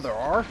 Oh, there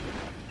are?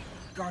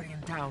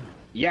 Guardian down.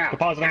 Yeah.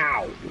 Deposit 'em.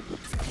 Ow.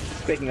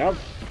 Speaking of,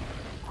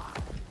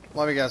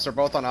 Let me guess, they're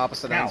both on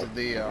opposite ends Ow.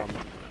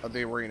 of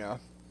the arena.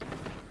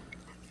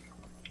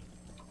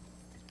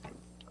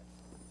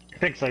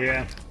 think so,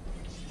 yeah.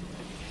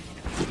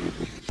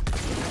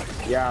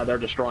 Yeah, they're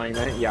destroying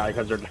it. Yeah,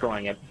 because they're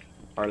destroying it.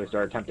 Or at least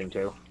they're attempting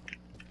to.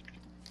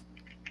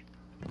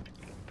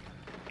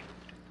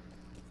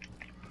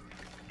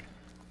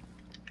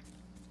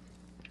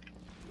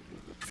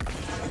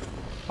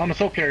 I'm a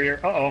soul carrier.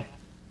 Uh-oh.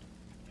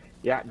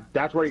 Yeah,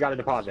 that's where you gotta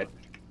deposit.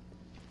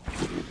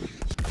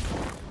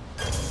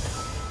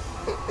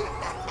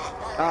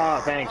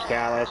 Oh, thanks,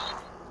 Callus.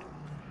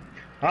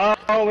 I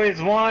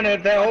always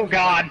wanted that. Oh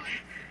God!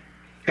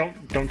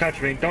 Don't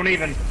touch me. Don't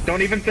even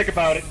think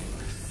about it.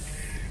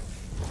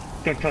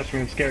 Don't touch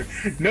me. I'm scared.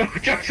 No,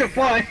 Joseph,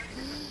 why?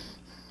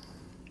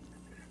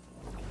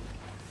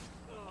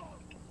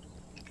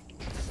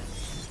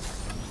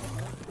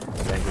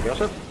 Thank you,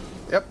 Joseph.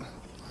 Yep.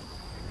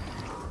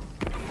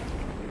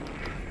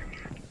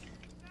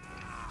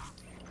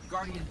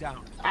 Guardian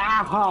down.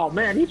 Ow,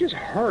 man, he just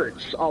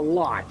hurts a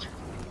lot.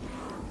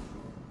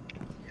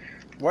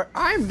 Where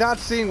I'm not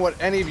seeing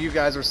what any of you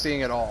guys are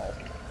seeing at all.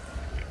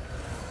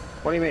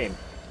 What do you mean?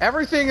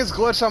 Everything is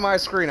glitched on my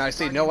screen. I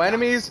see no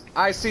enemies.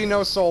 I see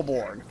no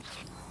Soulborn.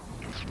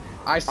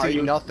 I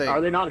see nothing. Are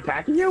they not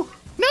attacking you?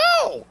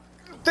 No!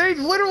 They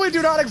literally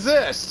do not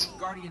exist.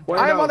 Guardian Wait,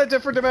 I am no. on a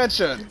different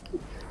dimension.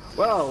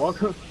 Well,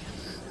 welcome.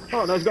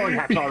 Oh, those going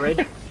hacks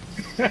already.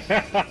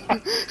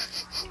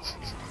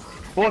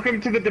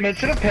 Welcome to the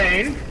dimension of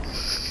pain.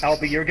 I'll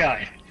be your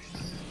guide.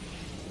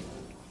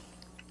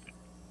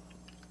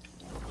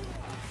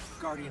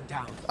 Guardian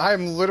down.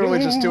 I'm literally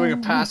just doing a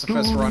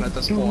pacifist run at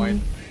this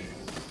point.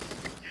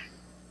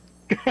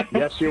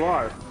 Yes, you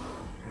are.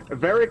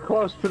 Very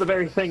close to the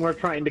very thing we're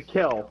trying to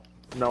kill,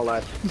 no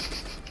less.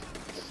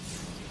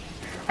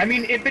 I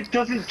mean, if it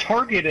doesn't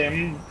target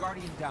him,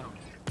 Guardian down.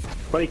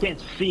 But you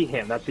can't see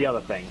him, that's the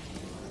other thing.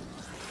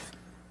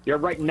 You're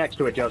right next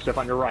to it, Joseph,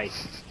 on your right.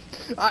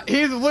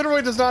 He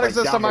literally does not Like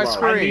exist down on my below.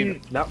 screen. I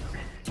mean- Nope.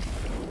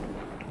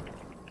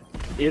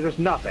 There's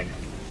nothing.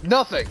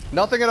 Nothing.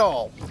 Nothing at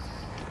all.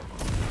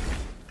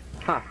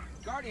 Huh.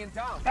 Guardian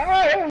down.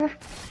 ah,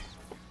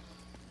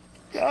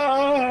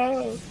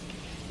 ah,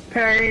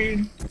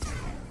 pain.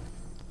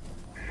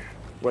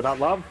 Without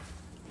love?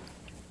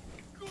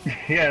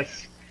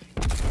 Yes.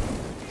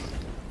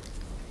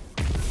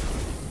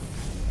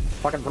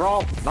 Fucking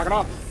thrall. Knock it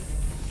off.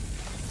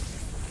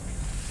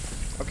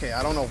 Okay,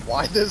 I don't know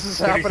why this is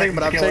 30 happening,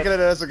 but I'm seconds to taking kill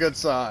it as a good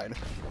sign.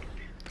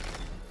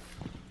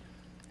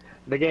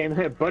 The game,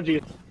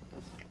 Bungie.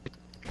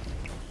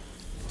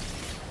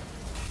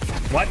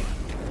 What?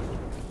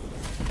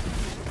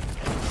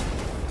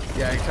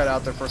 Yeah, you cut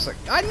out there for a sec.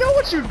 I know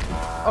what you...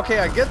 Okay,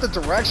 I get the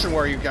direction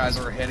where you guys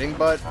are hitting,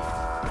 but...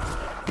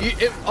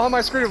 on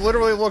my screen, it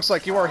literally looks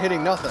like you are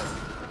hitting nothing.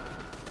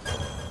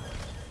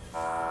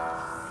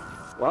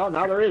 Well,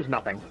 now there is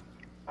nothing.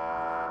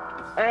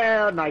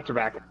 And knights are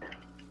back.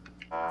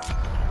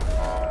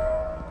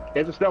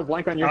 Is it still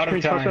blank on your Out of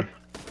screen, time. Joseph?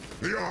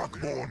 The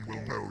Archborn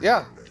will know.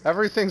 Yeah,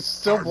 everything's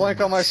still blank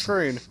on my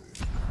screen.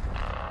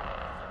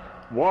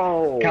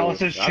 Whoa.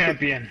 Callus's That's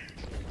champion.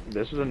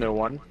 This is a new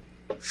one.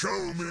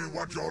 Show me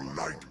what your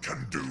light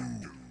can do.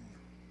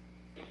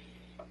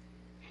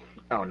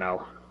 Oh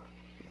no.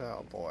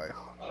 Oh, boy.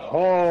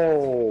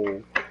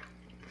 Oh.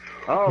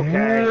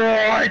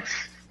 Okay. What?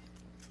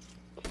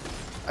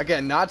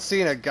 Again, not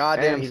seeing a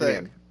goddamn And he's thing.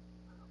 in.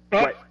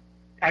 Oh, Wait.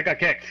 I got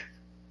kicked.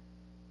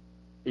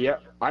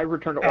 Yep, I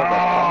returned to orbit.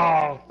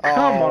 Oh, Oh,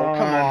 come on.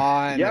 come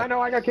on. Yeah, I know,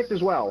 I got kicked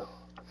as well.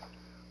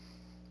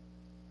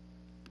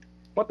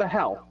 What the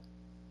hell?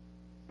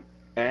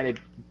 And it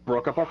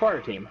broke up our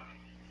fire team.